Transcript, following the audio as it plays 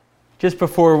Just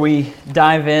before we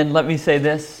dive in, let me say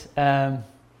this.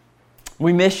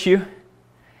 We miss you,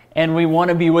 and we want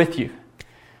to be with you.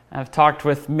 I've talked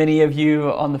with many of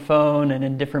you on the phone and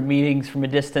in different meetings from a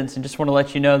distance, and just want to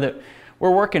let you know that we're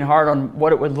working hard on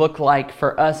what it would look like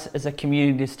for us as a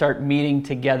community to start meeting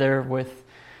together with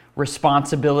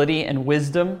responsibility and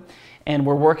wisdom. And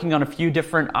we're working on a few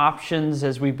different options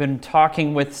as we've been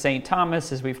talking with St.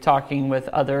 Thomas, as we've talking with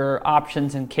other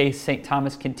options in case St.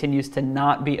 Thomas continues to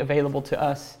not be available to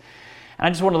us. And I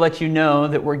just want to let you know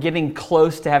that we're getting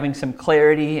close to having some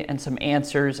clarity and some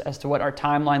answers as to what our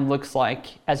timeline looks like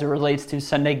as it relates to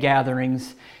Sunday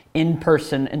gatherings in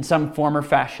person in some form or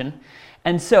fashion.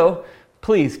 And so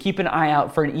please keep an eye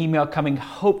out for an email coming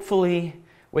hopefully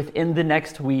within the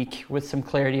next week with some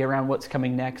clarity around what's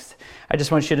coming next. I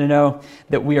just want you to know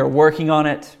that we are working on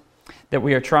it, that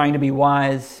we are trying to be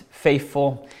wise,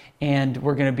 faithful, and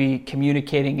we're going to be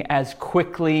communicating as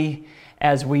quickly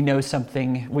as we know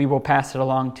something. We will pass it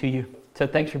along to you. So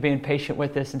thanks for being patient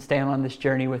with us and staying on this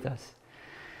journey with us.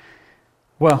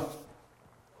 Well,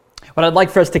 what I'd like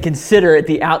for us to consider at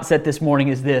the outset this morning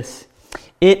is this.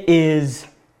 It is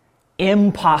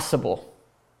impossible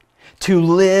to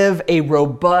live a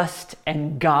robust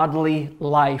and godly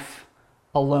life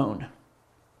alone.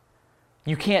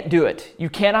 You can't do it. You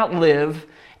cannot live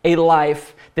a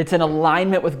life that's in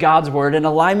alignment with God's Word, in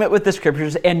alignment with the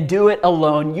Scriptures, and do it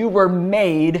alone. You were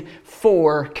made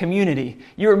for community.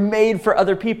 You were made for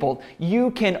other people.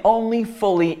 You can only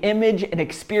fully image and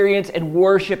experience and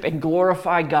worship and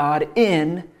glorify God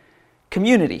in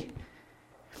community.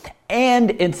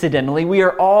 And incidentally, we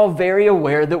are all very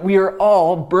aware that we are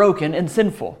all broken and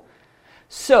sinful.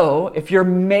 So, if you're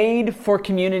made for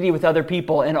community with other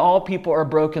people and all people are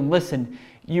broken, listen,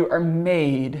 you are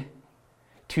made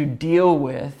to deal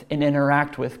with and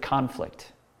interact with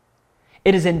conflict.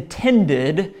 It is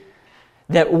intended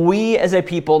that we as a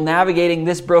people navigating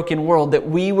this broken world, that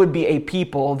we would be a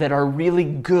people that are really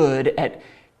good at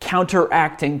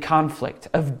counteracting conflict,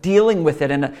 of dealing with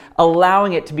it and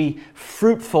allowing it to be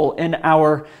fruitful in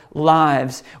our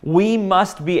lives. We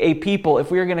must be a people,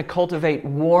 if we are going to cultivate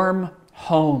warm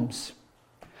homes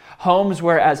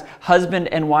where as husband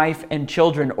and wife and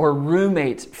children or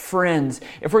roommates, friends,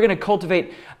 if we're going to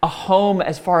cultivate a home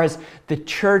as far as the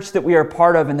church that we are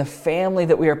part of and the family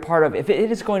that we are part of, if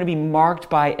it is going to be marked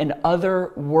by an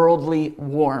otherworldly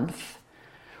warmth,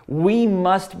 we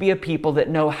must be a people that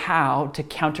know how to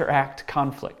counteract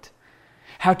conflict,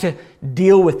 how to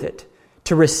deal with it,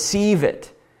 to receive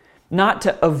it, not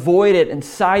to avoid it and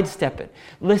sidestep it.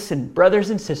 Listen, brothers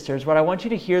and sisters, what I want you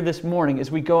to hear this morning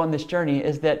as we go on this journey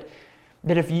is that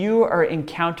if you are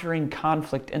encountering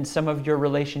conflict in some of your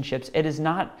relationships, it's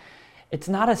not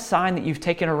a sign that you've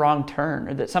taken a wrong turn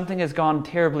or that something has gone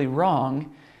terribly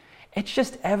wrong. It's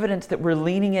just evidence that we're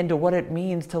leaning into what it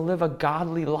means to live a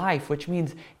godly life, which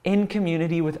means in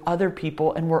community with other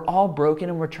people, and we're all broken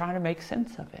and we're trying to make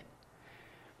sense of it.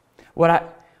 What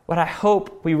I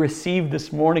hope we receive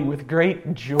this morning with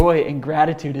great joy and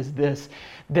gratitude is this,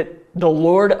 that the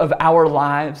Lord of our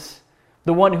lives,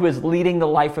 the one who is leading the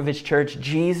life of His church,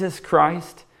 Jesus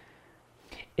Christ,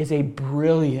 is a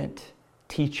brilliant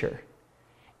teacher,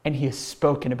 and He has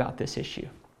spoken about this issue.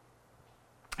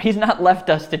 He's not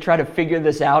left us to try to figure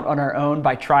this out on our own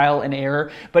by trial and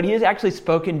error, but He has actually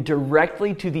spoken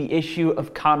directly to the issue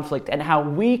of conflict and how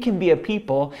we can be a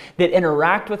people that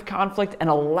interact with conflict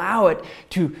and allow it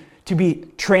to be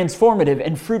transformative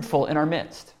and fruitful in our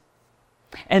midst.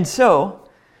 And so,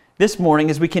 this morning,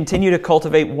 as we continue to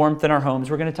cultivate warmth in our homes,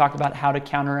 we're going to talk about how to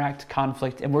counteract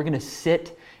conflict, and we're going to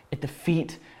sit at the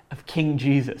feet of King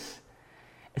Jesus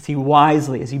as He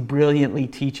brilliantly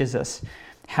teaches us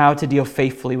how to deal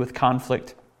faithfully with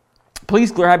conflict.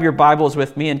 Please grab your Bibles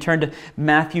with me and turn to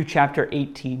Matthew chapter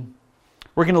 18.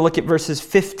 We're going to look at verses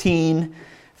 15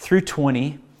 through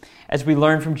 20 as we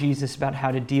learn from Jesus about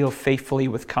how to deal faithfully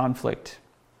with conflict.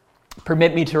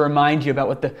 Permit me to remind you about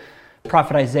what the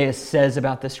prophet Isaiah says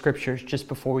about the Scriptures just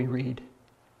before we read.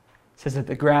 It says that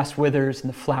the grass withers and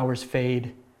the flowers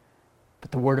fade,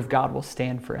 but the Word of God will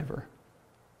stand forever.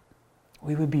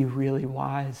 We would be really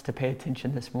wise to pay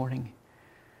attention this morning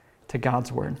to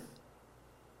God's Word.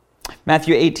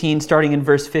 Matthew 18, starting in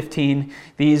verse 15,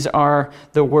 these are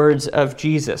the words of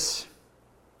Jesus.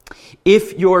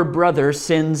 If your brother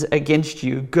sins against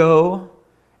you, go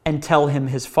and tell him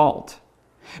his fault,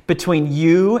 between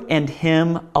you and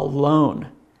him alone.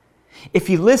 If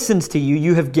he listens to you,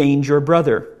 you have gained your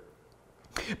brother.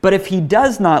 But if he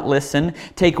does not listen,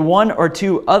 take one or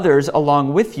two others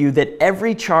along with you, that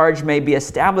every charge may be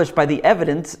established by the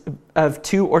evidence of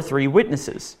 2 or 3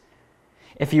 witnesses.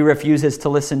 If he refuses to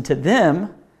listen to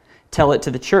them, tell it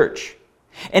to the church.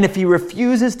 And if he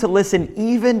refuses to listen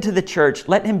even to the church,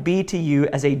 let him be to you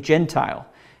as a Gentile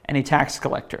and a tax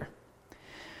collector.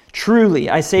 Truly,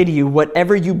 I say to you,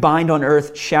 whatever you bind on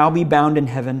earth shall be bound in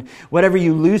heaven. Whatever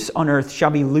you loose on earth shall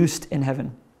be loosed in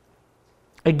heaven.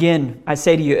 Again, I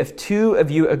say to you, if two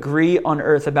of you agree on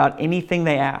earth about anything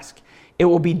they ask, it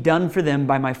will be done for them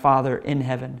by my Father in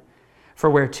heaven. For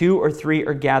where 2 or 3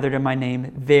 are gathered in my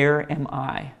name, there am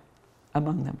I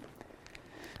among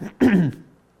them.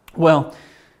 Well,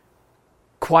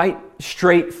 quite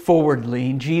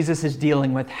straightforwardly, Jesus is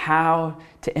dealing with how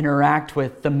to interact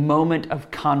with the moment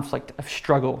of conflict, of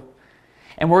struggle.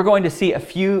 And we're going to see a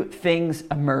few things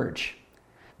emerge.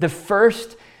 The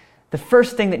first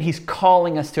thing that he's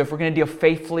calling us to, if we're going to deal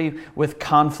faithfully with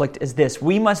conflict, is this: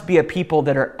 we must be a people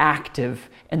that are active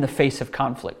in the face of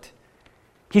conflict.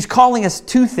 He's calling us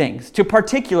to things, to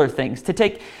particular things, to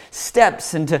take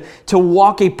steps and to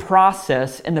walk a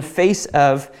process in the face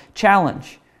of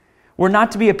challenge. We're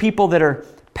not to be a people that are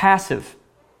passive,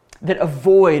 that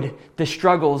avoid the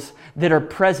struggles that are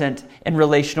present in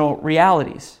relational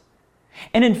realities.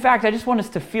 And in fact, I just want us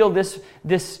to feel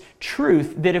this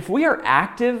truth that if we are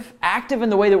active in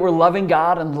the way that we're loving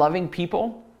God and loving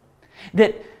people,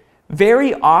 that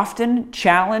very often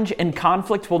challenge and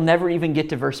conflict will never even get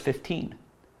to verse 15.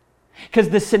 Because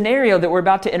the scenario that we're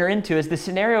about to enter into is the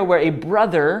scenario where a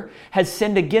brother has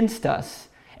sinned against us,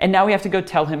 and now we have to go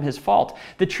tell him his fault.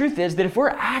 The truth is that if we're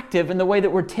active in the way that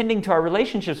we're tending to our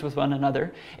relationships with one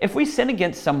another, if we sin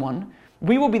against someone,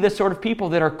 we will be the sort of people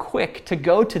that are quick to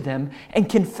go to them and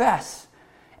confess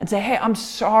and say, hey, I'm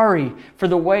sorry for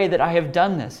the way that I have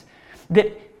done this.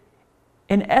 That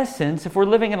in essence, if we're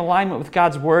living in alignment with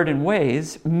God's word and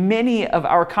ways, many of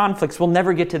our conflicts will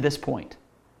never get to this point.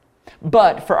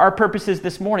 But for our purposes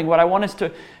this morning, what I want us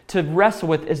to wrestle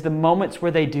with is the moments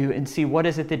where they do and see what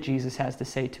is it that Jesus has to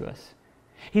say to us.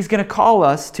 He's going to call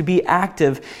us to be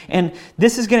active, and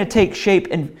this is going to take shape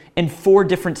in 4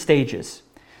 different stages.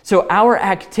 So our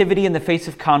activity in the face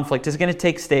of conflict is going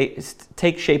to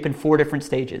take shape in 4 different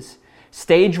stages.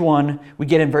 Stage 1, we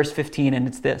get in verse 15, and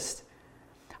it's this: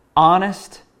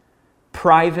 honest,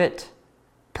 private,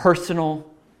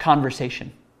 personal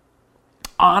conversation.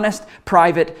 Honest,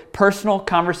 private, personal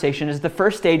conversation is the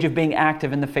first stage of being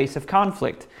active in the face of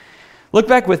conflict. Look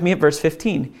back with me at verse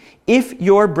 15. If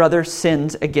your brother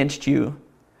sins against you,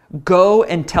 go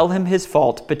and tell him his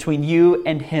fault between you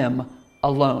and him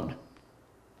alone.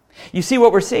 You see,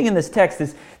 what we're seeing in this text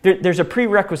is there's a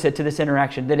prerequisite to this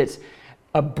interaction, that it's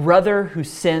a brother who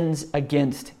sins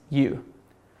against you.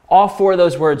 All 4 of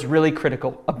those words really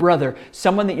critical. A brother,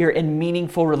 someone that you're in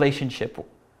meaningful relationship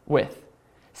with.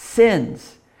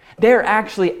 Sins. They're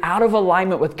actually out of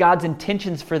alignment with God's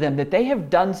intentions for them, that they have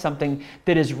done something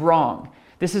that is wrong.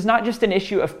 This is not just an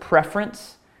issue of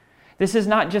preference. This is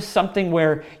not just something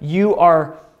where you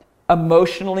are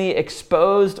emotionally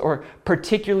exposed or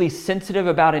particularly sensitive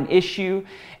about an issue,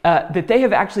 that they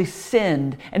have actually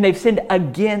sinned, and they've sinned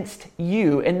against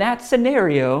you. In that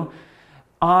scenario,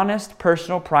 honest,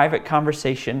 personal, private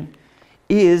conversation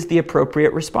is the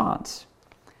appropriate response.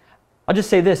 I'll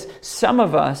just say this: some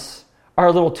of us are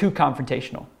a little too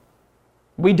confrontational.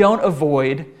 We don't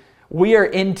avoid. We are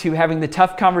into having the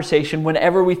tough conversation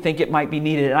whenever we think it might be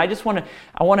needed. And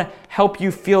I want to help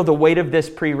you feel the weight of this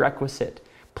prerequisite.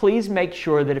 Please make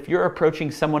sure that if you're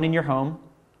approaching someone in your home,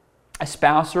 a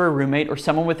spouse or a roommate or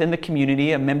someone within the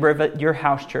community, a member of your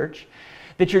house church,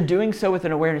 that you're doing so with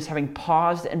an awareness, having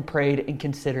paused and prayed and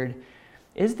considered,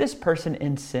 is this person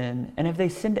in sin? And have they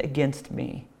sinned against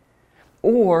me?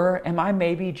 Or am I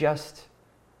maybe just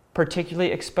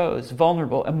particularly exposed,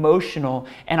 vulnerable, emotional,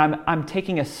 and I'm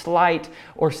taking a slight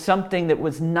or something that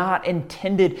was not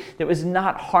intended, that was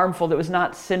not harmful, that was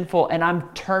not sinful, and I'm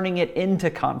turning it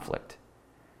into conflict?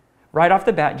 Right off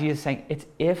the bat, Jesus is saying, it's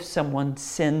if someone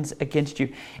sins against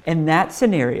you. In that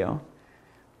scenario,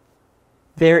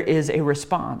 there is a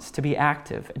response to be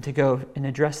active and to go and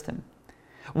address them.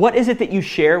 What is it that you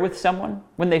share with someone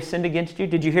when they've sinned against you?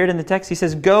 Did you hear it in the text? He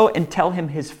says, go and tell him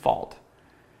his fault.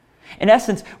 In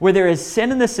essence, where there is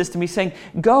sin in the system, he's saying,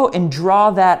 go and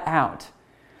draw that out.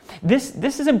 This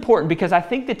is important because I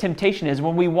think the temptation is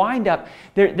when we wind up,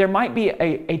 there might be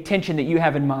a tension that you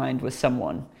have in mind with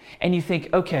someone, and you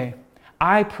think, okay,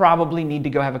 I probably need to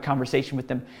go have a conversation with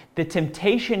them. The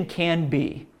temptation can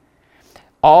be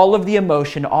all of the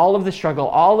emotion, all of the struggle,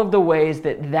 all of the ways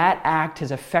that act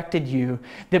has affected you,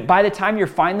 that by the time you're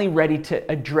finally ready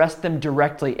to address them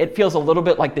directly, it feels a little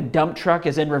bit like the dump truck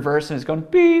is in reverse and is going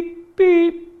beep,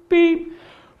 beep, beep.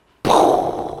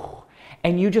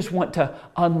 and you just want to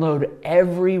unload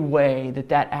every way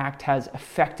that act has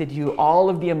affected you, all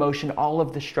of the emotion, all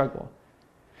of the struggle.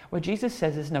 What Jesus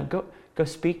says is, no, go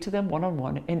speak to them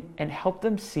one-on-one and help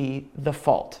them see the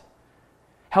fault.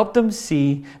 Help them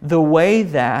see the way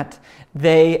that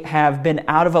they have been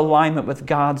out of alignment with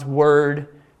God's word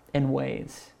and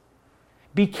ways.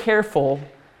 Be careful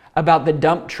about the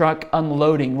dump truck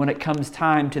unloading when it comes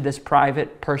time to this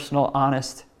private, personal,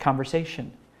 honest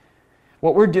conversation.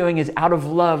 What we're doing is, out of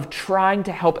love, trying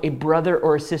to help a brother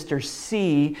or a sister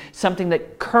see something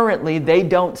that currently they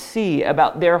don't see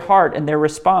about their heart and their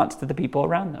response to the people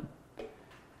around them.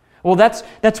 Well,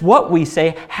 that's what we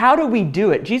say. How do we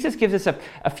do it? Jesus gives us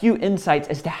a few insights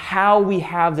as to how we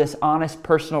have this honest,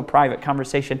 personal, private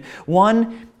conversation.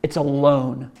 One, it's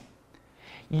alone.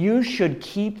 You should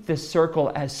keep the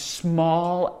circle as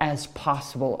small as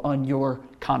possible on your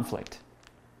conflict.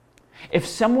 If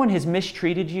someone has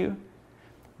mistreated you,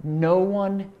 no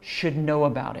one should know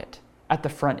about it at the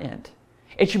front end.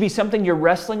 It should be something you're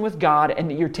wrestling with God and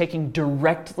that you're taking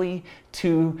directly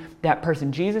to that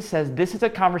person. Jesus says this is a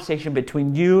conversation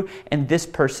between you and this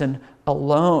person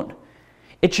alone.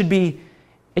 It should be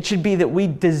that we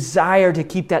desire to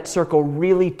keep that circle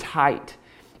really tight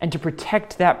and to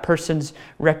protect that person's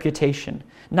reputation,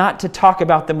 not to talk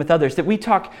about them with others, that we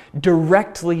talk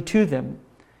directly to them.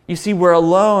 You see, we're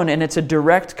alone and it's a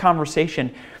direct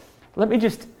conversation. Let me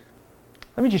just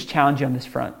challenge you on this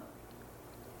front.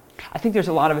 I think there's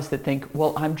a lot of us that think,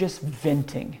 well, I'm just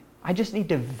venting. I just need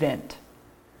to vent.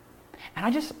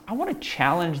 And I want to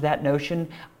challenge that notion.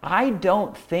 I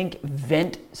don't think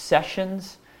vent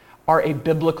sessions are a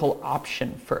biblical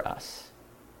option for us.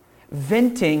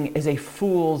 Venting is a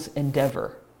fool's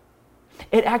endeavor.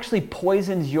 It actually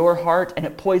poisons your heart and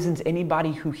it poisons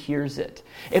anybody who hears it.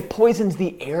 It poisons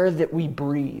the air that we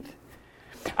breathe.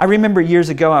 I remember years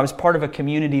ago, I was part of a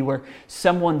community where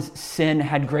someone's sin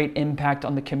had great impact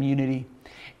on the community.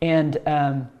 And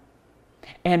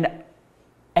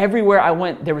everywhere I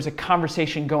went, there was a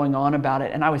conversation going on about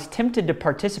it. And I was tempted to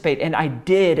participate. And I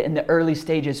did, in the early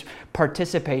stages,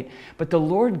 participate. But the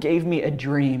Lord gave me a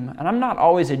dream. And I'm not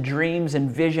always a dreams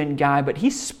and vision guy, but He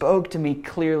spoke to me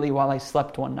clearly while I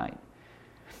slept one night.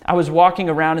 I was walking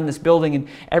around in this building, and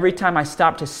every time I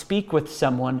stopped to speak with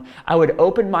someone, I would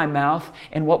open my mouth,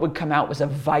 and what would come out was a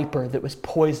viper that was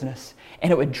poisonous,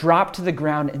 and it would drop to the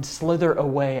ground and slither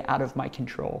away out of my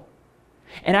control.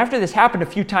 And after this happened a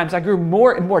few times, I grew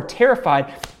more and more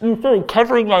terrified and started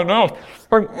covering my mouth.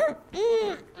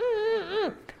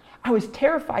 I was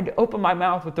terrified to open my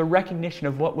mouth with the recognition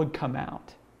of what would come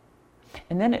out.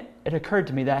 And then it occurred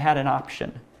to me that I had an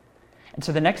option. And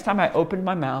so the next time I opened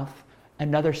my mouth,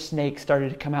 another snake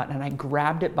started to come out, and I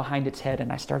grabbed it behind its head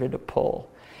and I started to pull.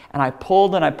 And I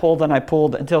pulled and I pulled and I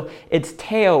pulled until its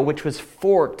tail, which was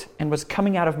forked and was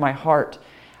coming out of my heart,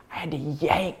 I had to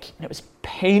yank, and it was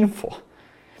painful.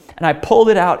 And I pulled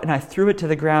it out and I threw it to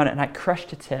the ground and I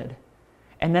crushed its head.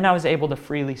 And then I was able to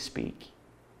freely speak.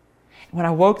 When I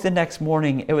woke the next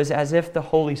morning, it was as if the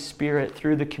Holy Spirit,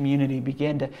 through the community,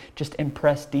 began to just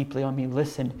impress deeply on me.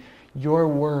 Listen, your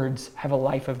words have a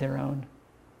life of their own.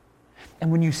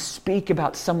 And when you speak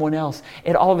about someone else,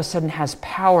 it all of a sudden has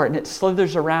power, and it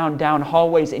slithers around down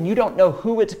hallways, and you don't know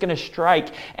who it's going to strike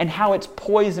and how its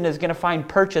poison is going to find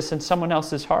purchase in someone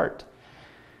else's heart.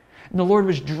 And the Lord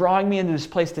was drawing me into this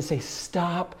place to say,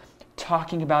 stop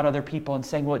talking about other people and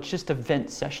saying, well, it's just a vent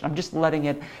session.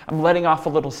 I'm letting off a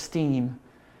little steam.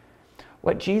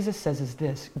 What Jesus says is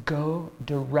this: go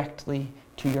directly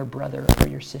to your brother or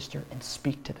your sister and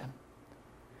speak to them.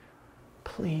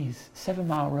 Please, 7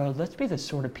 Mile Road, let's be the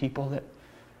sort of people that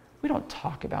we don't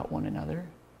talk about one another.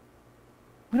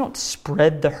 We don't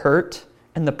spread the hurt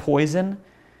and the poison.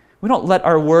 We don't let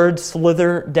our words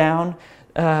slither down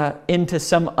into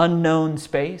some unknown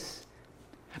space.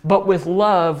 But with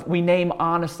love, we name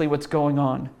honestly what's going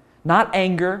on. Not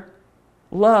anger,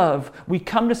 love. We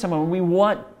come to someone, we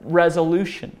want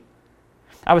resolution.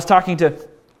 I was talking to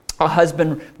a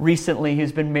husband recently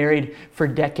who's been married for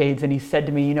decades, and he said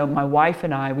to me, my wife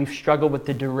and I, we've struggled with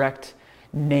the direct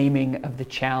naming of the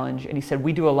challenge. And he said,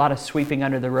 we do a lot of sweeping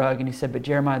under the rug. And he said, but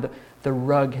Jeremiah, the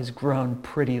rug has grown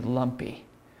pretty lumpy.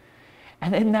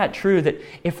 And isn't that true, that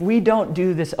if we don't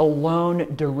do this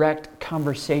alone, direct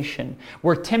conversation,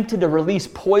 we're tempted to release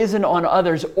poison on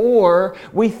others, or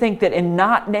we think that in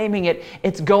not naming it,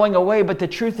 it's going away. But the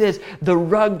truth is, the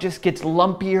rug just gets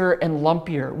lumpier and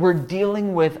lumpier. We're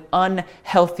dealing with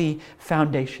unhealthy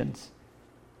foundations.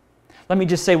 Let me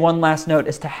just say one last note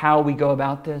as to how we go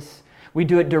about this. We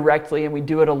do it directly and we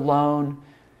do it alone.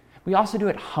 We also do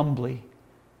it humbly.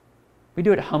 We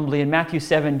do it humbly. In Matthew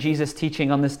 7, Jesus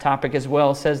teaching on this topic as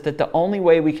well says that the only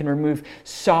way we can remove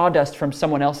sawdust from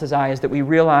someone else's eye is that we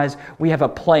realize we have a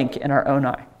plank in our own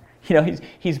eye. You know,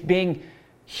 he's being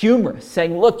humorous,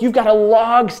 saying, look, you've got a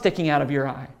log sticking out of your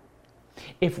eye.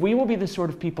 If we will be the sort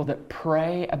of people that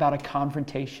pray about a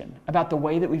confrontation, about the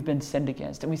way that we've been sinned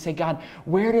against, and we say, God,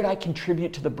 where did I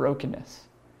contribute to the brokenness?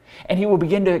 And he will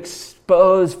begin to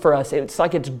expose for us. It's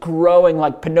like it's growing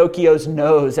like Pinocchio's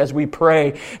nose as we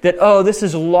pray that, oh, this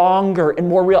is longer and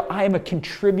more real. I am a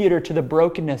contributor to the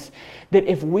brokenness. That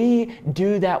if we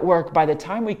do that work, by the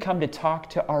time we come to talk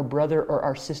to our brother or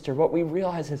our sister, what we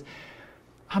realize is,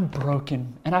 I'm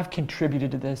broken and I've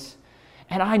contributed to this.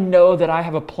 And I know that I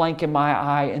have a plank in my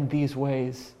eye in these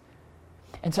ways.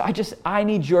 And so I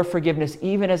need your forgiveness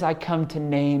even as I come to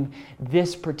name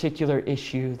this particular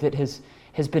issue that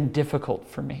has been difficult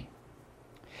for me.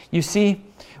 You see,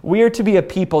 we are to be a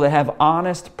people that have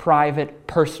honest, private,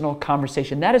 personal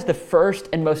conversation. That is the first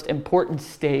and most important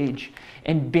stage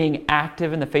in being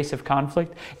active in the face of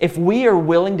conflict. If we are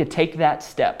willing to take that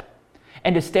step,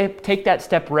 and to take that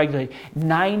step regularly,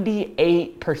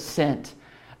 98%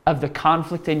 of the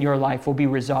conflict in your life will be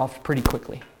resolved pretty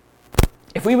quickly.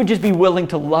 If we would just be willing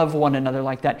to love one another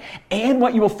like that. And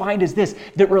what you will find is this,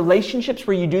 that relationships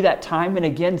where you do that time and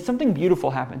again, something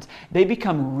beautiful happens. They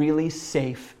become really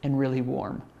safe and really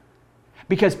warm.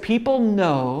 Because people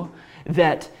know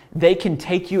that they can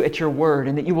take you at your word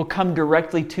and that you will come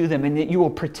directly to them and that you will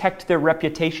protect their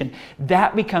reputation.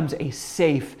 That becomes a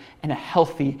safe and a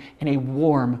healthy and a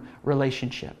warm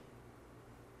relationship.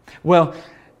 Well,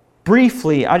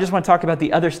 briefly, I just want to talk about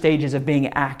the other stages of being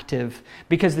active,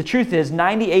 because the truth is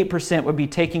 98% would be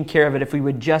taking care of it if we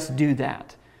would just do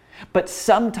that. But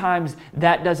sometimes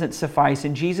that doesn't suffice,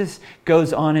 and Jesus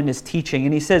goes on in his teaching,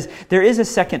 and he says there is a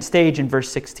second stage in verse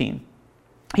 16.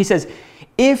 He says,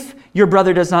 if your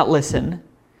brother does not listen,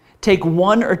 take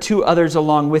one or two others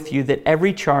along with you, that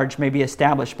every charge may be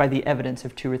established by the evidence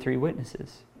of 2 or 3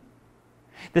 witnesses.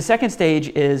 The second stage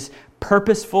is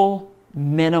purposeful,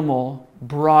 minimal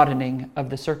broadening of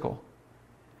the circle.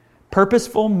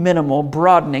 Purposeful, minimal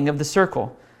broadening of the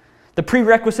circle. The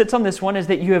prerequisites on this one is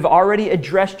that you have already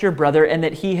addressed your brother and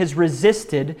that he has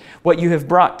resisted what you have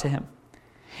brought to him.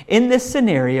 In this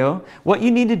scenario, what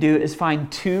you need to do is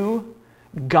find 2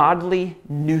 godly,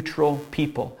 neutral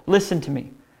people. Listen to me.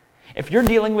 If you're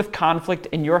dealing with conflict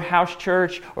in your house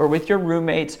church or with your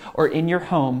roommates or in your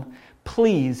home,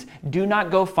 please do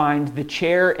not go find the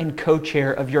chair and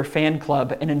co-chair of your fan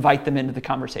club and invite them into the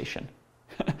conversation.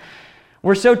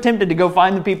 We're so tempted to go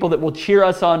find the people that will cheer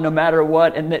us on no matter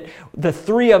what, and that the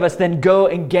 3 of us then go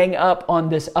and gang up on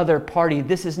this other party.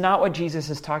 This is not what Jesus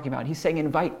is talking about. He's saying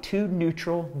invite 2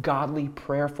 neutral, godly,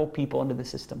 prayerful people into the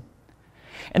system.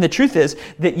 And the truth is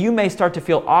that you may start to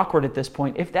feel awkward at this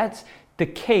point. If that's the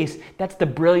case, that's the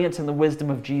brilliance and the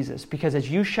wisdom of Jesus. Because as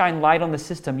you shine light on the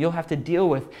system, you'll have to deal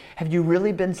with, have you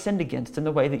really been sinned against in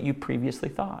the way that you previously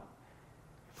thought?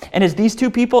 And as these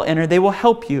 2 people enter, they will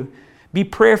help you be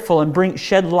prayerful and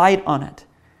shed light on it.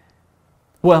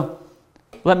 Well,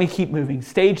 let me keep moving.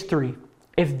 Stage 3.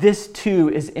 If this too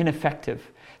is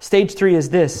ineffective, stage 3 is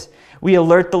this. We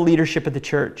alert the leadership of the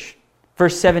church.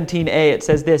 Verse 17a, it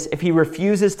says this, if he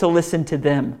refuses to listen to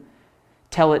them,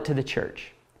 tell it to the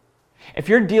church. If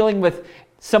you're dealing with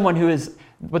someone who is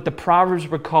what the Proverbs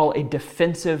would call a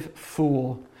defensive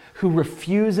fool, who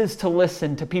refuses to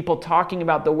listen to people talking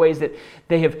about the ways that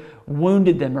they have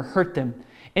wounded them or hurt them,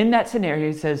 in that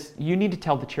scenario, he says, you need to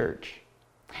tell the church.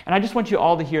 And I just want you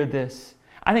all to hear this.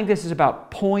 I think this is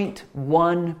about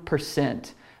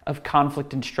 0.1% of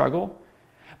conflict and struggle.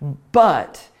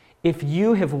 But if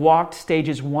you have walked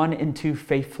stages 1 and 2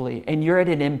 faithfully and you're at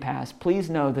an impasse, please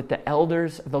know that the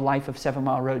elders of the life of 7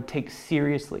 Mile Road take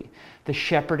seriously the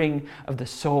shepherding of the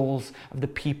souls of the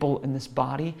people in this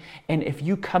body. And if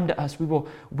you come to us,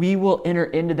 we will enter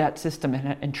into that system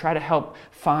and try to help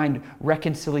find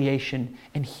reconciliation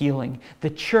and healing.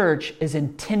 The church is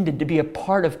intended to be a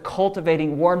part of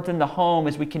cultivating warmth in the home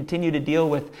as we continue to deal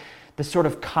with the sort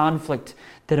of conflict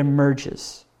that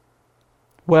emerges.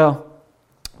 Well,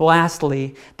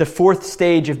 lastly, the 4th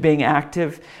stage of being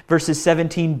active, verses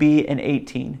 17b and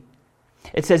 18.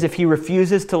 It says, if he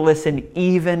refuses to listen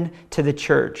even to the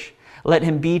church, let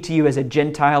him be to you as a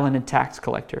Gentile and a tax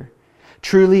collector.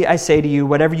 Truly, I say to you,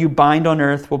 whatever you bind on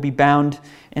earth will be bound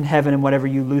in heaven, and whatever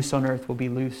you loose on earth will be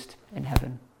loosed in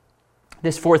heaven.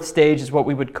 This 4th stage is what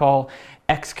we would call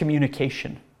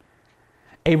excommunication,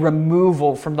 a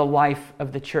removal from the life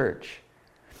of the church.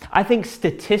 I think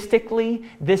statistically,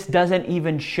 this doesn't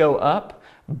even show up,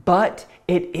 but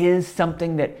it is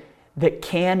something that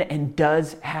can and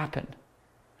does happen.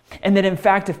 And that in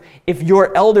fact, if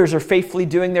your elders are faithfully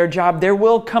doing their job, there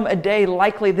will come a day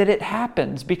likely that it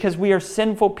happens because we are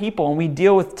sinful people and we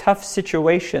deal with tough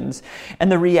situations.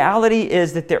 And the reality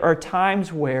is that there are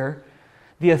times where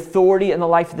the authority in the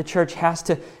life of the church has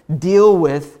to deal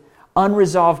with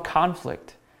unresolved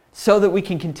conflict so that we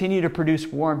can continue to produce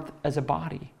warmth as a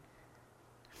body.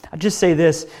 I'll just say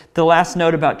this, the last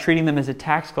note about treating them as a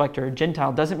tax collector or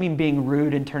Gentile doesn't mean being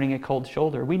rude and turning a cold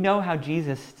shoulder. We know how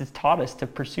Jesus has taught us to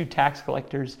pursue tax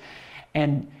collectors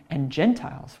and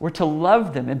Gentiles. We're to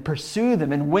love them and pursue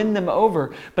them and win them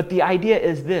over. But the idea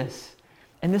is this,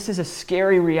 and this is a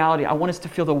scary reality. I want us to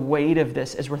feel the weight of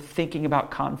this as we're thinking about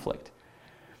conflict.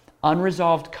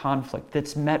 Unresolved conflict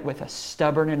that's met with a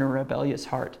stubborn and a rebellious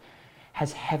heart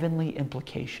has heavenly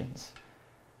implications.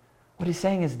 What he's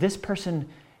saying is this person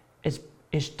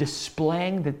is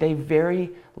displaying that they very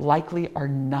likely are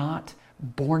not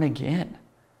born again.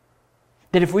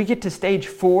 That if we get to stage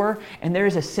 4 and there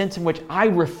is a sense in which I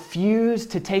refuse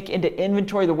to take into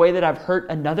inventory the way that I've hurt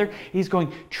another, he's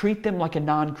going, treat them like a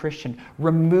non-Christian.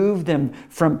 Remove them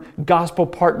from gospel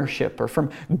partnership or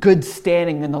from good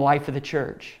standing in the life of the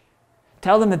church.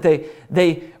 Tell them that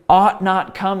they ought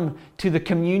not come to the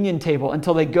communion table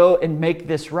until they go and make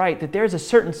this right. That there's a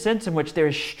certain sense in which there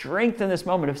is strength in this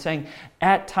moment of saying,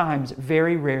 at times,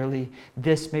 very rarely,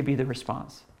 this may be the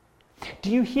response.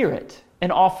 Do you hear it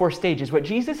in all 4 stages? What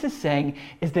Jesus is saying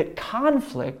is that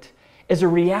conflict is a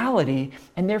reality,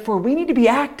 and therefore we need to be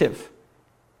active.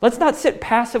 Let's not sit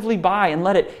passively by and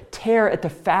let it tear at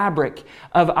the fabric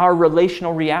of our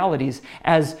relational realities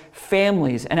as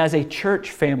families and as a church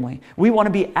family. We want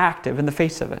to be active in the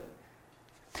face of it.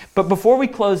 But before we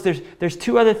close, there's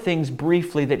 2 other things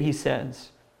briefly that he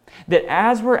says. That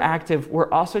as we're active,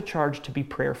 we're also charged to be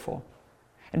prayerful.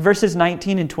 In verses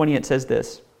 19 and 20, it says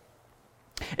this.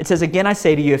 It says, again, I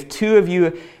say to you, if 2 of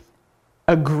you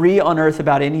agree on earth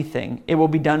about anything, it will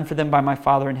be done for them by my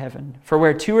Father in heaven. For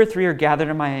where 2 or 3 are gathered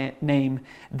in my name,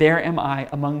 there am I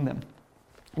among them.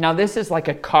 Now, this is like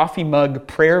a coffee mug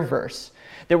prayer verse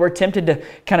that we're tempted to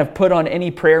kind of put on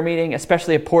any prayer meeting,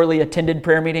 especially a poorly attended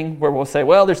prayer meeting where we'll say,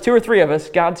 well, there's 2 or 3 of us,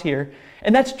 God's here.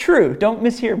 And that's true. Don't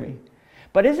mishear me.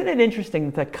 But isn't it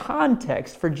interesting that the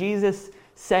context for Jesus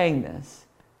saying this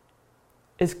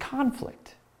is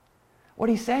conflict? What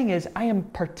he's saying is, I am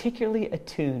particularly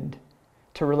attuned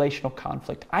to relational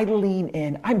conflict. I lean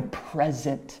in. I'm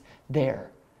present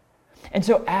there. And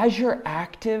so as you're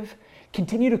active,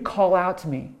 continue to call out to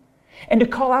me. And to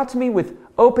call out to me with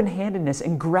open-handedness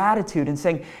and gratitude and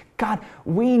saying, God,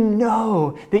 we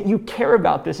know that you care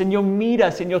about this and you'll meet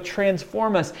us and you'll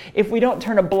transform us if we don't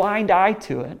turn a blind eye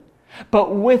to it.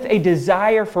 But with a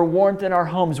desire for warmth in our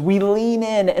homes, we lean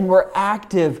in and we're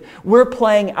active. We're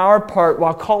playing our part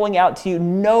while calling out to you,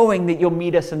 knowing that you'll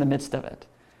meet us in the midst of it.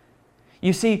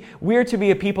 You see, we're to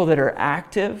be a people that are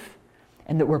active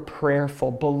and that we're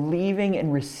prayerful, believing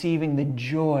and receiving the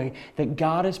joy that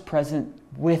God is present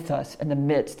with us in the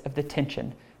midst of the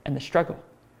tension and the struggle.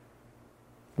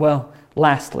 Well,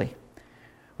 lastly,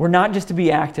 we're not just to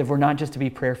be active, we're not just to be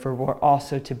prayerful, we're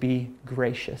also to be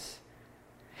gracious.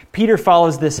 Peter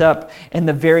follows this up in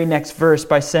the very next verse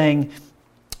by saying,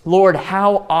 Lord,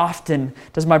 how often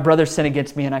does my brother sin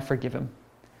against me and I forgive him?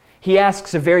 He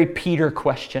asks a very Peter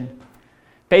question.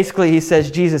 Basically, he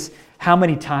says, Jesus, how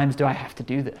many times do I have to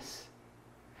do this?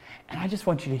 And I just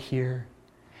want you to hear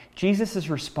Jesus'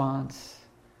 response.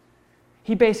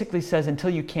 He basically says, until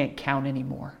you can't count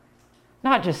anymore.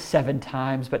 Not just 7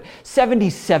 times, but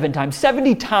 77 times,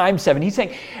 70 times 7. He's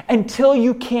saying, until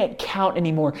you can't count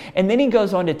anymore. And then he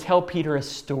goes on to tell Peter a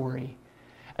story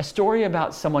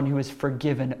about someone who has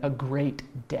forgiven a great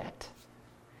debt.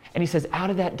 And he says, out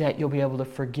of that debt, you'll be able to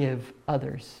forgive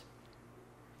others.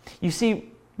 You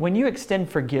see, when you extend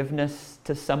forgiveness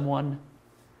to someone,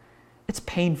 it's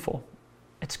painful.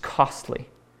 It's costly.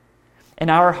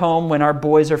 In our home, when our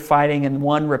boys are fighting and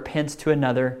one repents to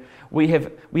another, we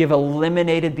have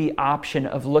eliminated the option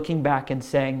of looking back and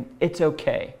saying, it's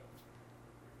okay.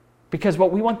 Because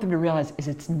what we want them to realize is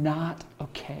it's not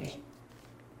okay.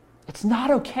 It's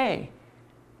not okay.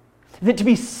 That to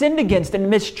be sinned against and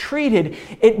mistreated,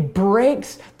 it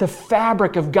breaks the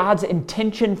fabric of God's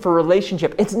intention for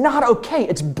relationship. It's not okay.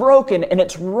 It's broken and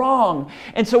it's wrong.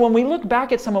 And so when we look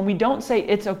back at someone, we don't say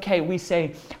it's okay. We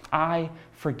say, I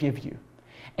forgive you.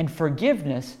 And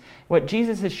forgiveness, what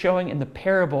Jesus is showing in the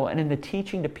parable and in the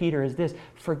teaching to Peter is this: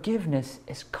 forgiveness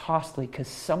is costly because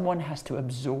someone has to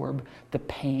absorb the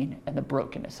pain and the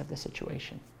brokenness of the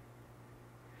situation.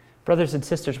 Brothers and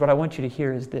sisters, what I want you to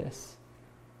hear is this: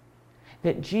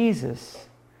 that Jesus,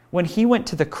 when he went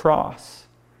to the cross,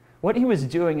 what he was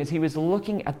doing is he was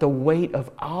looking at the weight of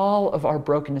all of our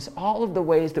brokenness, all of the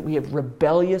ways that we have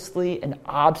rebelliously and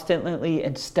obstinately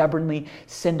and stubbornly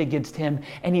sinned against him.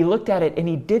 And he looked at it and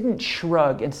he didn't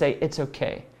shrug and say, it's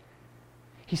okay.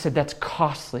 He said, that's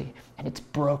costly and it's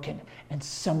broken and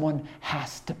someone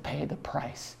has to pay the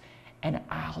price. And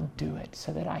I'll do it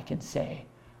so that I can say,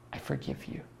 I forgive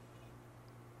you.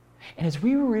 And as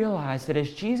we realize that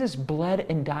as Jesus bled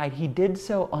and died, he did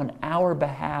so on our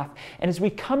behalf. And as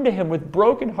we come to him with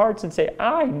broken hearts and say,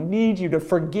 I need you to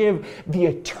forgive the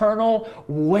eternal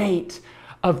weight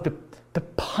of the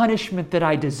punishment that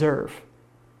I deserve.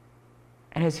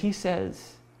 And as he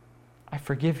says, I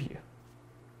forgive you.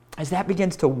 As that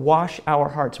begins to wash our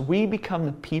hearts, we become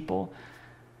the people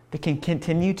that can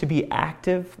continue to be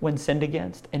active when sinned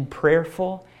against and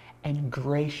prayerful and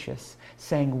gracious,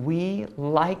 saying we,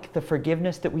 like the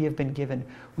forgiveness that we have been given,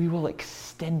 we will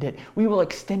extend it. We will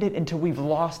extend it until we've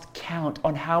lost count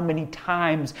on how many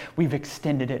times we've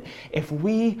extended it. If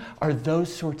we are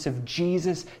those sorts of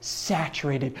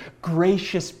Jesus-saturated,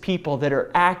 gracious people that are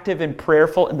active and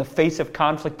prayerful in the face of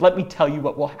conflict, let me tell you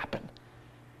what will happen.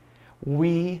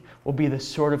 We will be the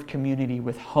sort of community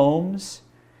with homes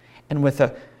and with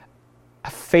a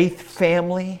faith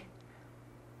family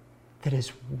that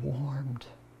is warmed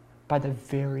by the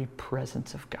very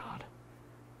presence of God.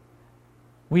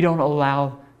 We don't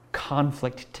allow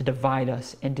conflict to divide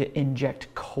us and to inject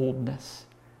coldness,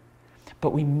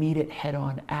 but we meet it head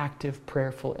on, active,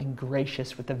 prayerful, and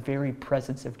gracious with the very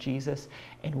presence of Jesus,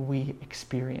 and we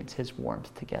experience his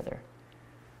warmth together.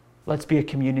 Let's be a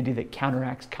community that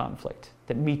counteracts conflict,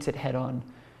 that meets it head on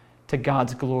to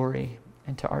God's glory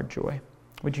and to our joy.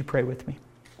 Would you pray with me?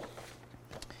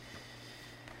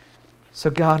 So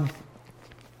God,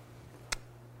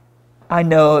 I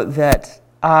know that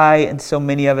I and so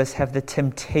many of us have the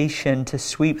temptation to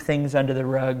sweep things under the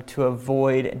rug, to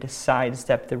avoid and to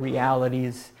sidestep the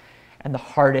realities and the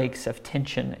heartaches of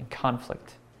tension and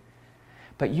conflict.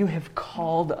 But you have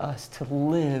called us to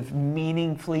live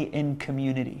meaningfully in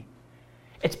community.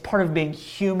 It's part of being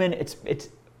human.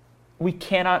 We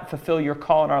cannot fulfill your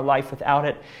call in our life without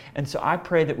it. And so I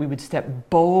pray that we would step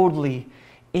boldly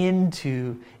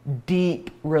into deep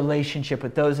relationship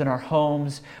with those in our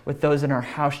homes, with those in our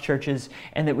house churches,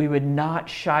 and that we would not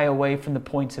shy away from the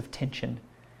points of tension,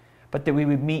 but that we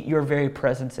would meet your very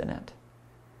presence in it.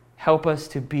 Help us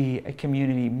to be a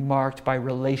community marked by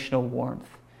relational warmth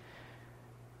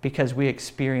because we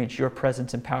experience your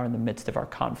presence and power in the midst of our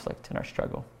conflict and our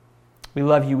struggle. We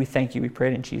love you. We thank you. We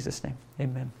pray it in Jesus' name.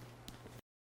 Amen.